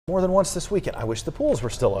more than once this weekend. I wish the pools were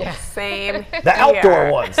still open. Yeah, same. The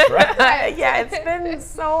outdoor ones, right? Yeah, it's been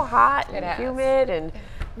so hot and humid, and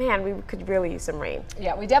man, we could really use some rain.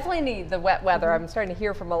 Yeah, we definitely need the wet weather. I'm starting to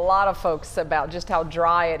hear from a lot of folks about just how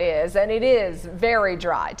dry it is, and it is very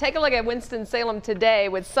dry. Take a look at Winston-Salem today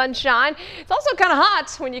with sunshine. It's also kind of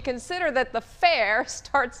hot when you consider that the fair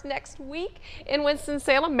starts next week in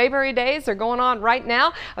Winston-Salem. Mayberry days are going on right now.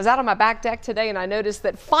 I was out on my back deck today and I noticed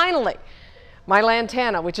that finally my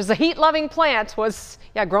lantana, which is a heat-loving plant, was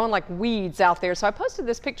growing like weeds out there. So I posted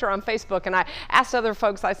this picture on Facebook and I asked other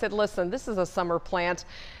folks, I said, listen, this is a summer plant.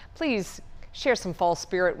 Please share some fall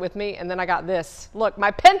spirit with me. And then I got this. Look,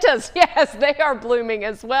 my pentas, yes, they are blooming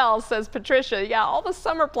as well, says Patricia. Yeah, all the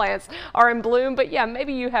summer plants are in bloom. But yeah,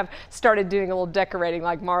 maybe you have started doing a little decorating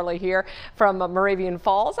like Marley here from Moravian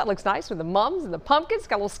Falls. That looks nice with the mums and the pumpkins.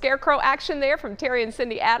 Got a little scarecrow action there from Terry and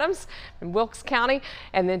Cindy Adams in Wilkes County.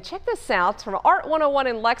 And then check this out from Art 101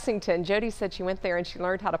 in Lexington. Jody said she went there and she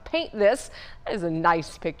learned how to paint this. That is a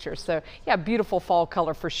nice picture. So yeah, beautiful fall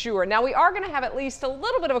color for sure. Now we are going to have at least a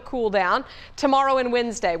little bit of a cool down tomorrow and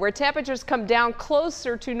Wednesday, where temperatures come down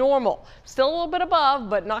closer to normal. Still a little bit above,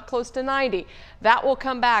 but not close to 90. That will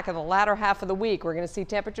come back in the latter half of the week. We're going to see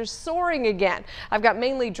temperatures soaring again. I've got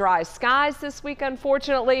mainly dry skies this week,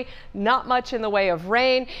 unfortunately. Not much in the way of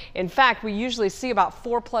rain. In fact, we usually see about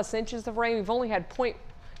 4+ inches of rain. We've only had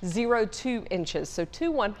 0.02 inches, so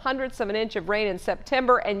 2/100ths of an inch of rain in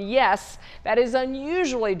September, and yes, that is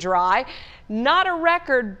unusually dry. Not a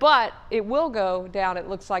record, but it will go down, it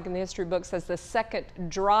looks like in the history books, as the second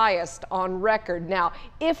driest on record. Now,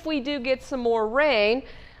 if we do get some more rain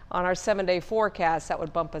on our 7-day forecast, that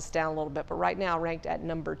would bump us down a little bit, but right now ranked at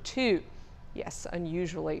number 2. Yes,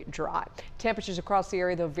 unusually dry. Temperatures across the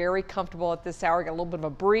area, though, very comfortable at this hour. Got a little bit of a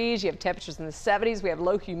breeze. You have temperatures in the 70s. We have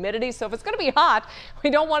low humidity. So if it's going to be hot, we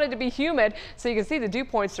don't want it to be humid. So you can see the dew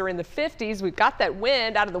points are in the 50s. We've got that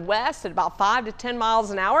wind out of the west at about 5 to 10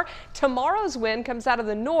 miles an hour. Tomorrow's wind comes out of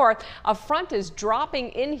the north. A front is dropping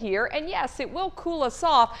in here. And yes, it will cool us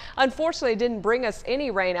off. Unfortunately, it didn't bring us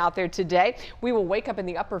any rain out there today. We will wake up in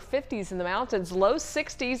the upper 50s in the mountains, low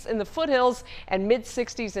 60s in the foothills, and mid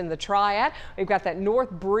 60s in the Triad. We've got that north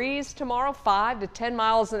breeze tomorrow, 5 to 10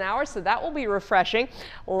 miles an hour, so that will be refreshing.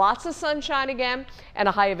 Lots of sunshine again and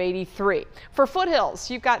a high of 83. For foothills,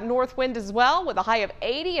 you've got north wind as well with a high of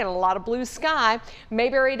 80 and a lot of blue sky.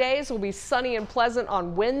 Mayberry days will be sunny and pleasant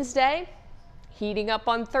on Wednesday. Heating up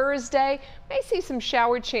on Thursday. May see some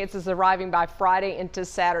shower chances arriving by Friday into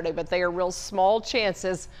Saturday, but they are real small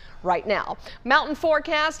chances right now. Mountain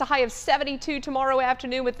forecast, a high of 72 tomorrow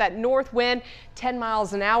afternoon with that north wind, 10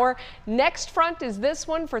 miles an hour. Next front is this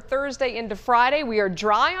one for Thursday into Friday. We are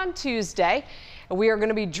dry on Tuesday. We are going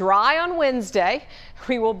to be dry on Wednesday.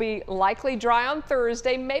 We will be likely dry on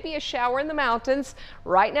Thursday, maybe a shower in the mountains.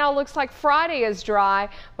 Right now it looks like Friday is dry,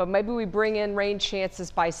 but maybe we bring in rain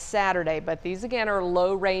chances by Saturday. But these again are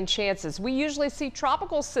low rain chances. We usually see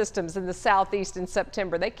tropical systems in the southeast in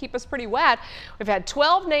September. They keep us pretty wet. We've had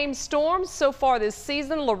 12 named storms so far this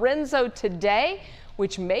season. Lorenzo today,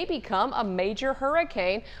 which may become a major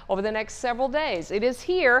hurricane over the next several days. It is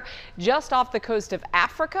here just off the coast of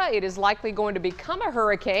Africa. It is likely going to become a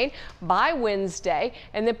hurricane by Wednesday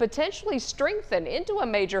and then potentially strengthen into a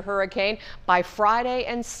major hurricane by Friday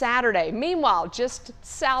and Saturday. Meanwhile, just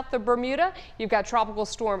south of Bermuda, you've got Tropical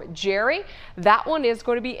Storm Jerry. That one is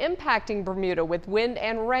going to be impacting Bermuda with wind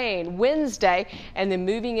and rain Wednesday and then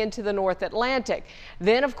moving into the North Atlantic.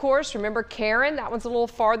 Then, of course, remember Karen, that one's a little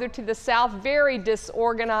farther to the south, very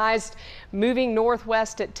disorganized, moving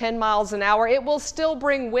northwest at 10 miles an hour. It will still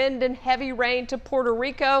bring wind and heavy rain to Puerto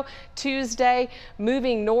Rico Tuesday,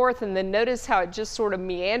 moving north, and then notice how it just sort of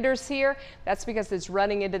meanders here. That's because it's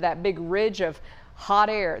running into that big ridge of hot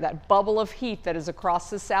air, that bubble of heat that is across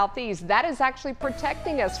the southeast. That is actually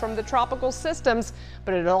protecting us from the tropical systems,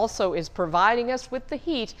 but it also is providing us with the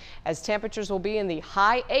heat as temperatures will be in the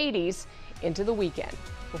high 80s into the weekend.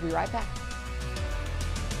 We'll be right back.